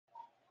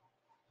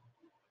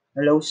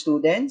Hello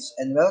students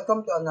and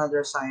welcome to another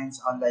science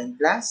online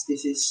class.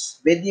 This is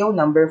video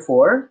number 4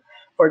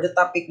 for the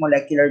topic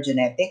molecular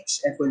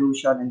genetics,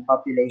 evolution, and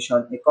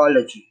population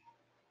ecology.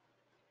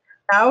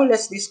 Now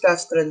let's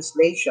discuss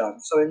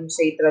translation. So when we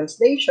say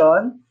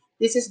translation,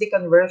 this is the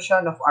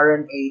conversion of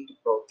RNA to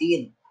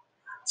protein.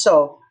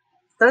 So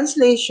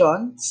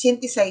translation,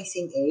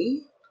 synthesizing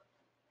a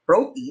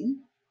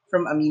protein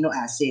from amino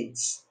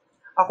acids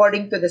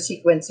according to the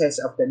sequences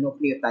of the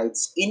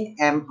nucleotides in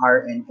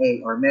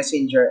mRNA or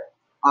messenger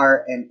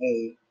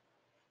RNA.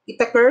 It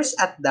occurs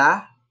at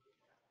the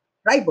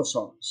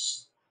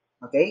ribosomes,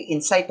 okay, in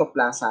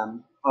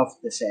cytoplasm of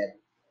the cell.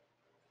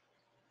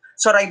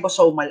 So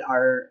ribosomal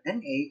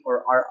RNA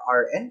or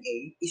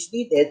rRNA is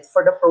needed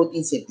for the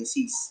protein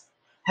synthesis.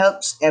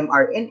 Helps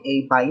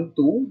mRNA bind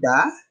to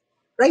the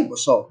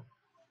ribosome.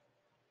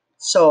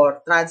 So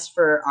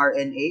transfer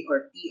RNA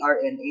or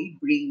tRNA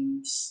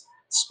brings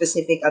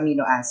specific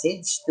amino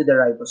acids to the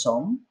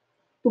ribosome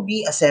to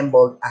be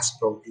assembled as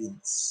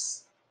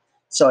proteins.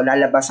 So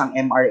lalabas ang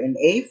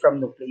mRNA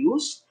from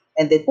nucleus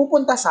and then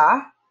pupunta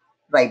sa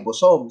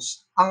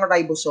ribosomes. Ang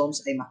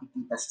ribosomes ay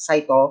makikita sa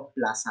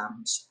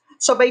cytoplasms.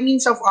 So by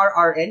means of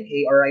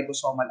rRNA or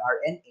ribosomal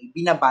RNA,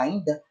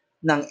 binabind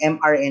ng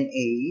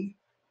mRNA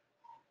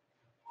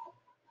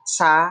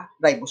sa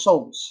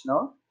ribosomes,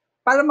 no?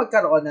 Para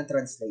magkaroon ng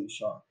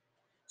translation.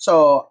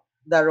 So,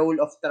 the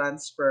role of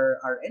transfer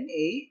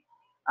RNA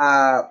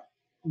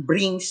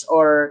brings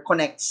or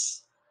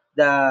connects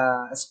the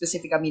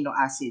specific amino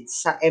acids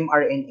sa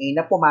mRNA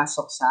na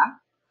pumasok sa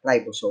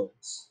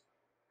ribosomes.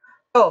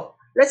 So,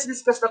 let's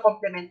discuss the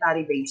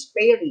complementary base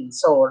pairing.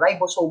 So,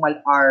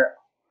 ribosomal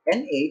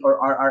RNA or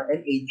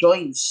rRNA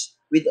joins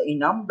with a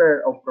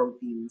number of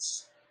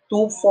proteins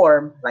to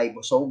form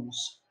ribosomes.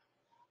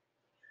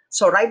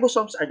 So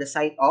ribosomes are the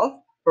site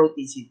of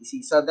protein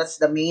synthesis. So that's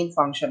the main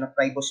function of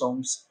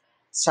ribosomes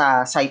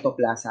sa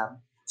cytoplasm.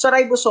 So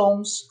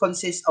ribosomes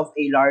consist of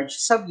a large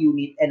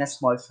subunit and a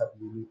small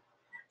subunit.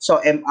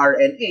 So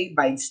mRNA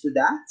binds to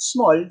the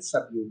small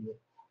subunit.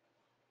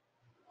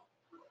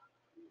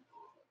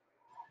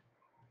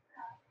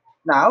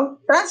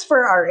 Now,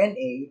 transfer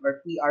RNA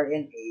or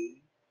tRNA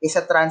is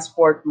a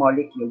transport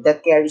molecule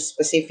that carries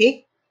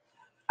specific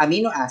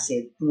amino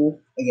acid to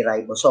a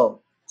ribosome.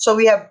 So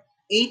we have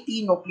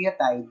 80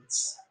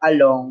 nucleotides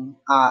along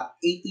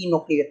 80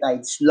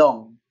 nucleotides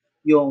long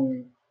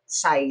yung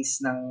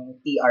size ng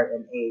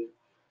tRNA.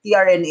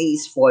 tRNA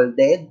is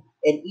folded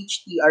and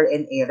each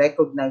tRNA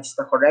recognizes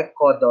the correct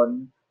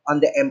codon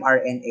on the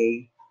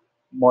mRNA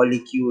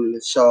molecule.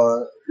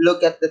 So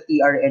look at the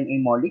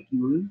tRNA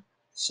molecule.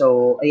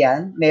 So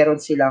ayan,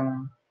 meron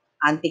silang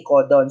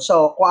anticodon.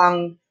 So kung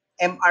ang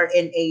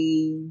mRNA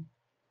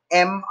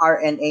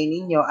mRNA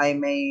ninyo ay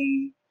may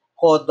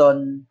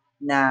codon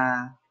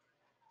na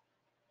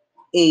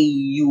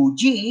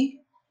AUG,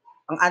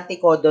 ang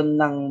anticodon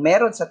ng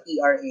meron sa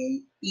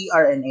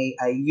tRNA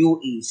ay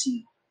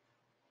UAC.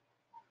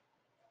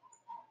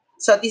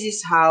 So this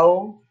is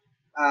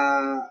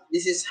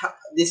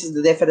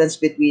the difference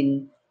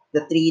between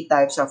the three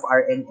types of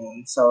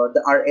RNA. So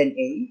the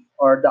RNA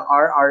or the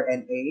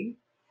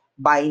rRNA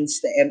binds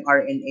the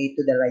mRNA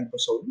to the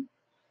ribosome.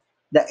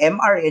 The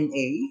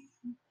mRNA,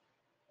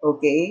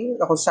 okay,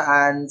 kung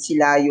saan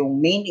sila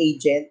yung main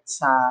agent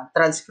sa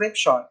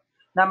transcription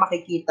na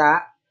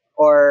makikita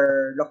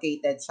or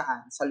located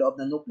saan? Sa loob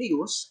ng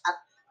nucleus at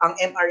ang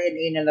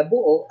mRNA na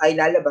nabuo ay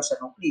lalabas sa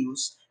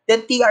nucleus.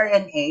 Then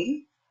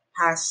tRNA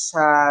has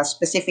a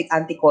specific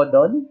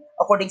anticodon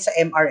according sa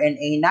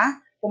mRNA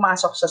na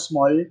pumasok sa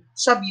small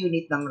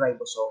subunit ng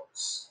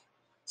ribosomes.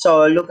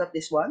 So look at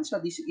this one.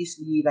 So this is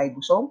the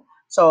ribosome.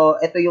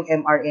 So ito yung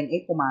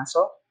mRNA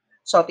pumasok.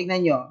 So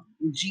tingnan nyo,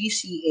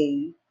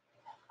 GCA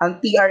ang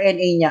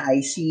tRNA niya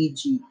ay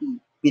CGT,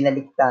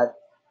 binaliktad,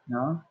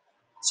 no?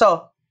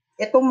 So,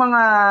 itong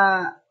mga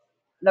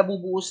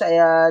nabubuo sa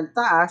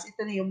taas,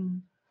 ito na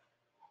yung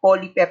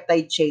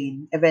polypeptide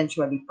chain,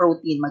 eventually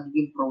protein,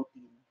 magiging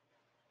protein.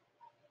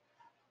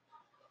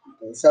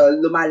 Okay, so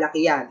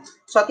lumalaki yan.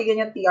 So,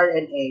 tingnan yung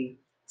tRNA.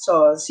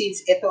 So,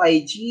 since ito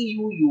ay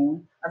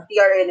GUU, ang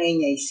tRNA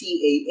niya ay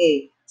CAA.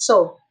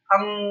 So,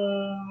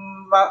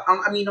 ang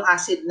amino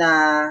acid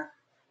na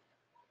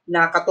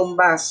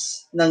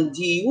katumbas ng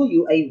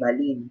GUU ay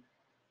valine.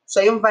 So,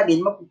 yung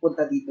valine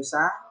mapupunta dito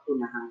sa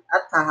unahan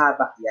at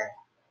hahaba yan.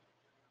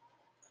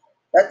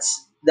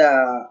 That's the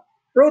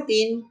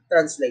protein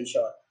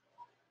translation.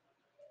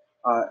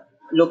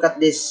 Look at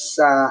this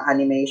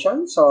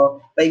animation.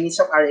 So, by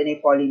means of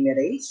RNA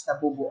polymerase,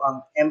 nabubuo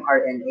ang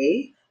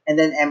mRNA, and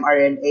then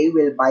mRNA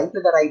will bind to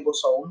the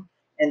ribosome,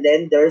 and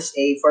then there's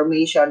a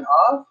formation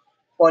of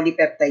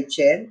polypeptide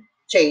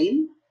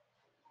chain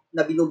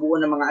na binubuo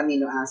ng mga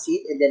amino acid,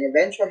 and then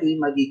eventually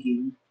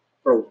magiging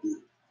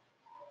protein.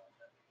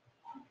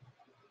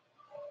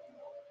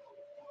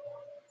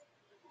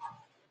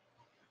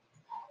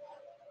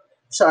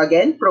 So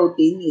again,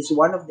 protein is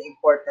one of the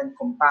important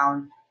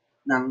compound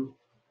ng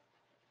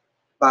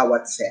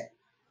bawat cell.